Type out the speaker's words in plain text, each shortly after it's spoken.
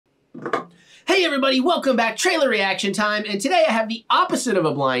Hey everybody, welcome back. Trailer reaction time, and today I have the opposite of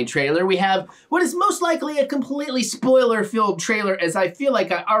a blind trailer. We have what is most likely a completely spoiler-filled trailer, as I feel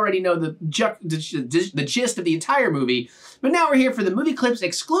like I already know the gist of the entire movie. But now we're here for the Movie Clips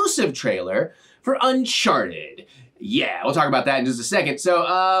exclusive trailer for Uncharted. Yeah, we'll talk about that in just a second. So,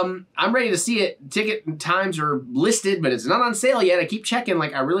 I'm ready to see it. Ticket times are listed, but it's not on sale yet. I keep checking,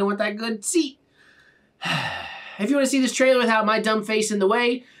 like, I really want that good seat. If you want to see this trailer without my dumb face in the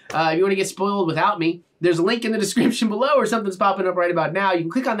way, if you want to get spoiled without me, there's a link in the description below or something's popping up right about now. You can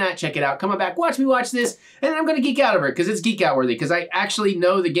click on that, check it out, come on back, watch me watch this, and then I'm going to geek out over it because it's geek out worthy because I actually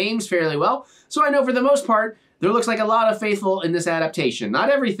know the games fairly well. So I know for the most part, there looks like a lot of faithful in this adaptation. Not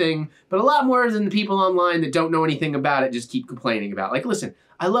everything, but a lot more than the people online that don't know anything about it just keep complaining about. Like, listen,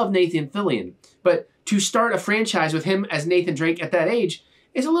 I love Nathan Fillion, but to start a franchise with him as Nathan Drake at that age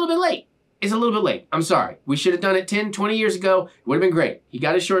is a little bit late. It's a little bit late. I'm sorry. We should have done it 10, 20 years ago. It would have been great. He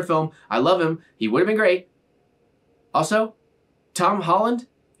got his short film. I love him. He would have been great. Also, Tom Holland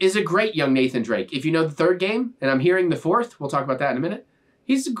is a great young Nathan Drake. If you know the third game, and I'm hearing the fourth, we'll talk about that in a minute,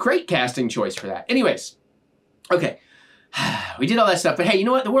 he's a great casting choice for that. Anyways, okay. We did all that stuff, but hey, you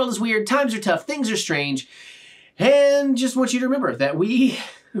know what? The world is weird. Times are tough. Things are strange. And just want you to remember that we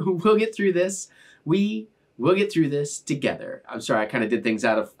will get through this. We'll get through this together. I'm sorry, I kind of did things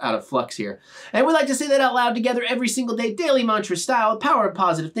out of flux here. And we like to say that out loud together every single day, daily mantra style, the power of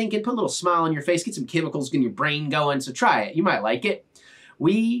positive thinking, put a little smile on your face, get some chemicals, get your brain going, so try it. You might like it.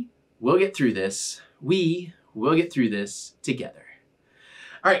 We will get through this. We will get through this together.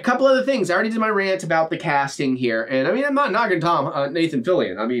 All right, a couple other things. I already did my rant about the casting here. And I mean, I'm not knocking Nathan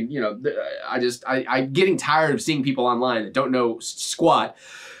Fillion. I mean, you know, I'm getting tired of seeing people online that don't know squat.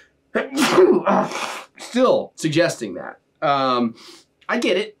 Still suggesting that. I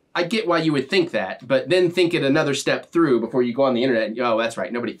get it. I get why you would think that, but then think it another step through before you go on the internet and, oh, that's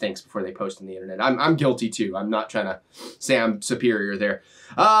right, nobody thinks before they post on the internet. I'm guilty too. I'm not trying to say I'm superior there.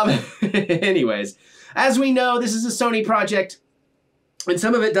 Anyways, as we know, this is a Sony project, and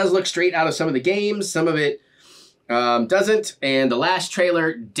some of it does look straight out of some of the games, some of it doesn't, and the last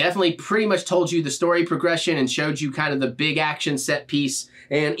trailer definitely pretty much told you the story progression and showed you kind of the big action set piece,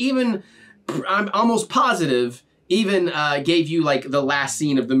 and even, I'm almost positive, even gave you like the last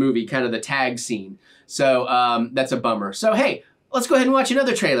scene of the movie, kind of the tag scene. So that's a bummer. So hey, let's go ahead and watch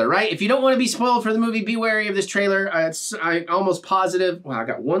another trailer, right? If you don't want to be spoiled for the movie, be wary of this trailer. I'm almost positive. Wow, I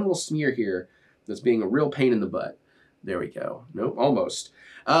got one little smear here that's being a real pain in the butt. There we go. Nope, almost.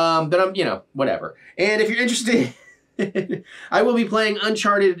 But I'm, you know, whatever. And if you're interested, I will be playing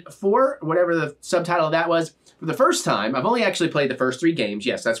Uncharted 4, whatever the subtitle of that was, for the first time. I've only actually played the first 3 games.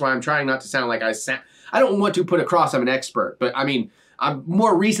 Yes, that's why I'm trying not to sound like I don't want to put across I'm an expert, but I mean, I'm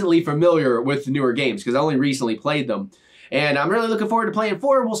more recently familiar with the newer games because I only recently played them. And I'm really looking forward to playing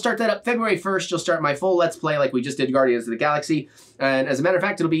 4. We'll start that up February 1st. You'll start my full Let's Play like we just did Guardians of the Galaxy. And as a matter of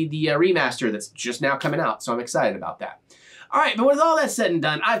fact, it'll be the remaster that's just now coming out, so I'm excited about that. All right, but with all that said and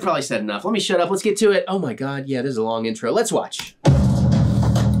done, I've probably said enough. Let me shut up. Let's get to it. Oh my God, yeah, this is a long intro. Let's watch.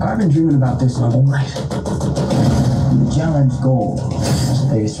 I've been dreaming about this my whole life. Magellan's gold. It's the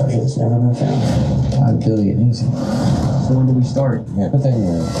biggest treasure that's never been found. 5 billion, easy. So when do we start? Yeah, put that in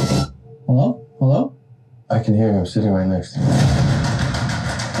your ear. Hello? Hello? I can hear you. I'm sitting right next to you.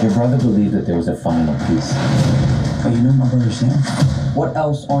 Your brother believed that there was a final piece. But you know my brother Sam? What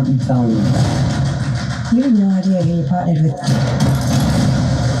else aren't you telling me? You have no idea who you partnered with.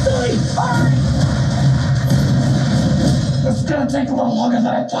 It's gonna take a little longer than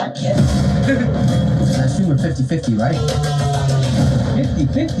I thought, kid. I assume we're 50-50, right?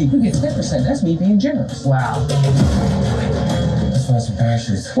 50-50? Who gets 10%? That's me being generous. Wow. Let's find some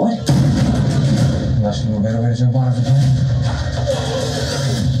parachutes. What? Unless you know a better way to jump out of the plane.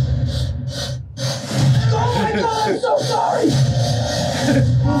 Oh my God, I'm so sorry!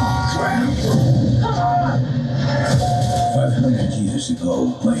 Oh, crap! Come on! 500 years ago,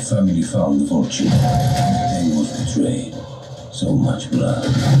 my family found the fortune. Then was betrayed. So much blood.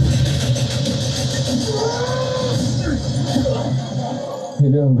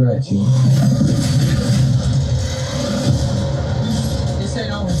 You're doing great, Gene. This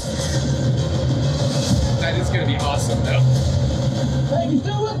ain't over. That is going to be awesome, though. Hey, you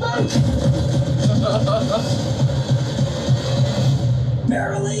still with me?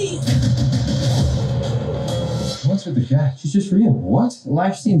 Barely. What's with the cat? She's just for you. What?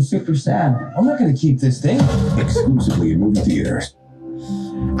 Life seems super sad. I'm not gonna keep this thing. Exclusively in movie theaters.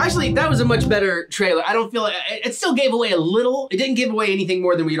 Actually, that was a much better trailer. I don't feel like it still gave away a little. It didn't give away anything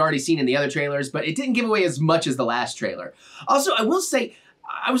more than we'd already seen in the other trailers, but it didn't give away as much as the last trailer. Also, I will say,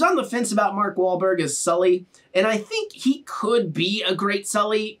 I was on the fence about Mark Wahlberg as Sully, and I think he could be a great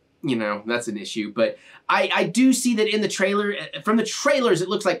Sully. you know, that's an issue. But I do see that in the trailer, from the trailers, it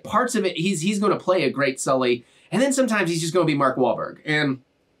looks like parts of it, he's going to play a great Sully. And then sometimes he's just going to be Mark Wahlberg. And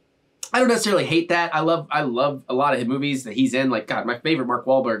I don't necessarily hate that. I love a lot of his movies that he's in. Like, God, my favorite Mark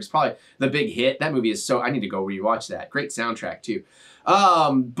Wahlberg is probably The Big Hit. That movie is so, I need to go rewatch that. Great soundtrack too.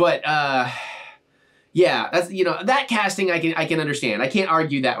 Yeah, that's, you know, that casting I can understand. I can't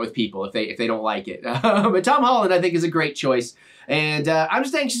argue that with people if they don't like it. But Tom Holland, I think, is a great choice. And I'm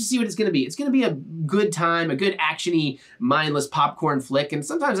just anxious to see what it's going to be. It's going to be a good time, a good action-y, mindless popcorn flick. And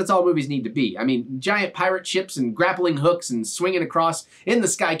sometimes that's all movies need to be. I mean, giant pirate ships and grappling hooks and swinging across in the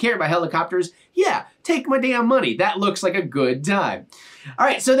sky carried by helicopters. Yeah, take my damn money. That looks like a good time. All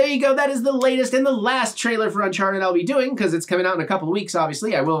right, so there you go. That is the latest and the last trailer for Uncharted I'll be doing, because it's coming out in a couple of weeks,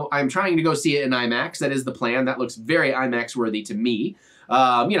 obviously. I'm trying to go see it in IMAX. That is the plan. That looks very IMAX-worthy to me.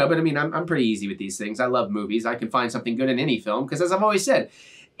 You know, but I mean, I'm pretty easy with these things. I love movies. I can find something good in any film, because as I've always said,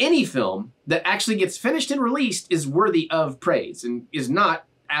 any film that actually gets finished and released is worthy of praise and is not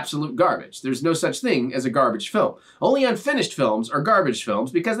absolute garbage. There's no such thing as a garbage film. Only unfinished films are garbage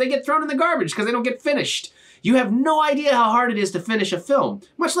films because they get thrown in the garbage because they don't get finished. You have no idea how hard it is to finish a film,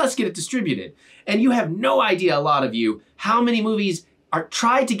 much less get it distributed. And you have no idea, a lot of you, how many movies are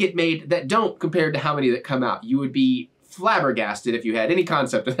tried to get made that don't compared to how many that come out. You would be flabbergasted if you had any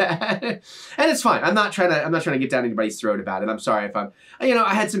concept of that. And it's fine. I'm not trying to get down anybody's throat about it. I'm sorry if I'm, you know,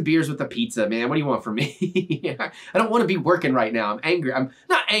 I had some beers with the pizza, man. What do you want from me? I don't want to be working right now. I'm angry. I'm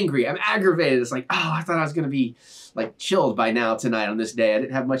not angry. I'm aggravated. It's like, oh, I thought I was going to be like chilled by now tonight on this day. I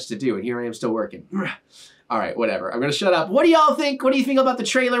didn't have much to do, and here I am still working. All right, whatever. I'm going to shut up. What do y'all think? What do you think about the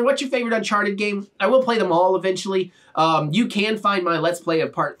trailer? What's your favorite Uncharted game? I will play them all eventually. You can find my Let's Play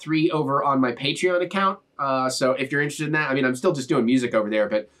of Part 3 over on my Patreon account. So if you're interested in that, I mean, I'm still just doing music over there,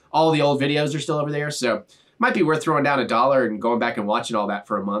 but all the old videos are still over there. So might be worth throwing down $1 and going back and watching all that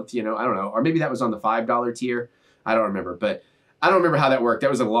for a month. You know, I don't know. Or maybe that was on the $5 tier. I don't remember, but I don't remember how that worked. That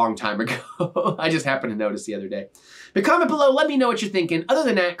was a long time ago. I just happened to notice the other day. But comment below, let me know what you're thinking. Other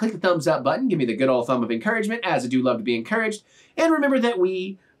than that, click the thumbs up button. Give me the good old thumb of encouragement, as I do love to be encouraged. And remember that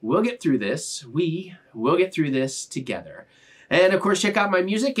we will get through this. We will get through this together. And of course, check out my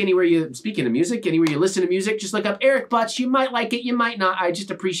music anywhere you, speaking of music, anywhere you listen to music, just look up EricButts. You might like it, you might not. I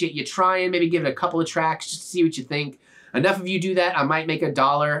just appreciate you trying, maybe give it a couple of tracks just to see what you think. Enough of you do that, I might make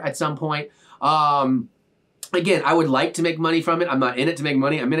 $1 at some point. Again, I would like to make money from it. I'm not in it to make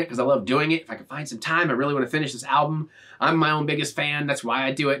money. I'm in it because I love doing it. If I can find some time, I really want to finish this album. I'm my own biggest fan. That's why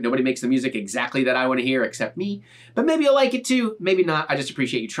I do it. Nobody makes the music exactly that I want to hear except me. But maybe you'll like it too. Maybe not. I just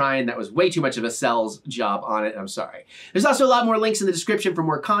appreciate you trying. That was way too much of a sales job on it. I'm sorry. There's also a lot more links in the description for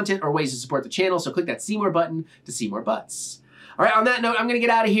more content or ways to support the channel. So click that see more button to see more butts. All right, on that note, I'm going to get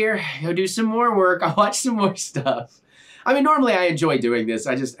out of here. Go do some more work. I'll watch some more stuff. I mean, normally I enjoy doing this.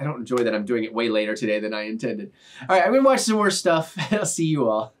 I don't enjoy that I'm doing it way later today than I intended. All right, I'm going to watch some more stuff. I'll see you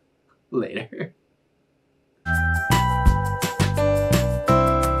all later.